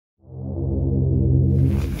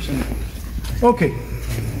Okay,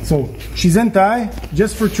 so Shizentai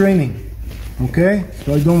just for training. Okay,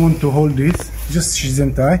 so I don't want to hold this, just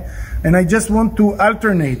Shizentai. And I just want to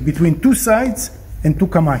alternate between two sides and two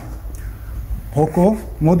Kamae. Hoko,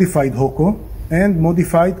 modified Hoko, and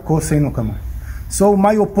modified Kosei no Kamae. So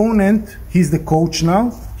my opponent, he's the coach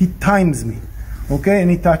now, he times me. Okay,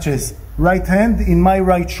 and he touches right hand in my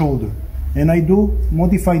right shoulder. And I do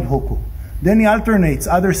modified Hoko. Then he alternates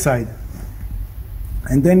other side.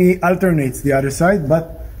 And then he alternates the other side,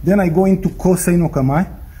 but then I go into Kosei no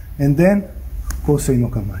Kamae, and then Kosei no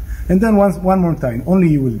Kamae. And then one more time, only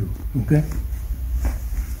you will do, okay?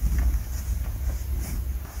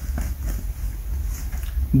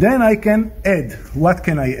 Then I can add. What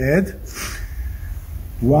can I add?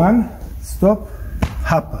 1, stop,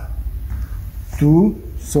 hapa.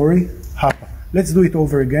 2, sorry, hapa. Let's do it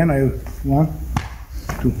over again. 1,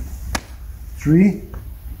 2, 3.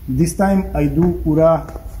 This time I do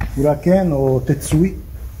uraken or tetsui,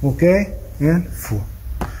 okay? And 4.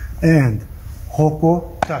 And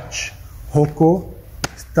Hoko, touch. Hoko,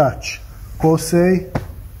 touch. Kosei,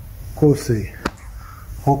 Kosei.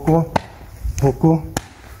 Hoko, Hoko.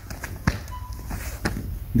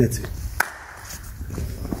 That's it.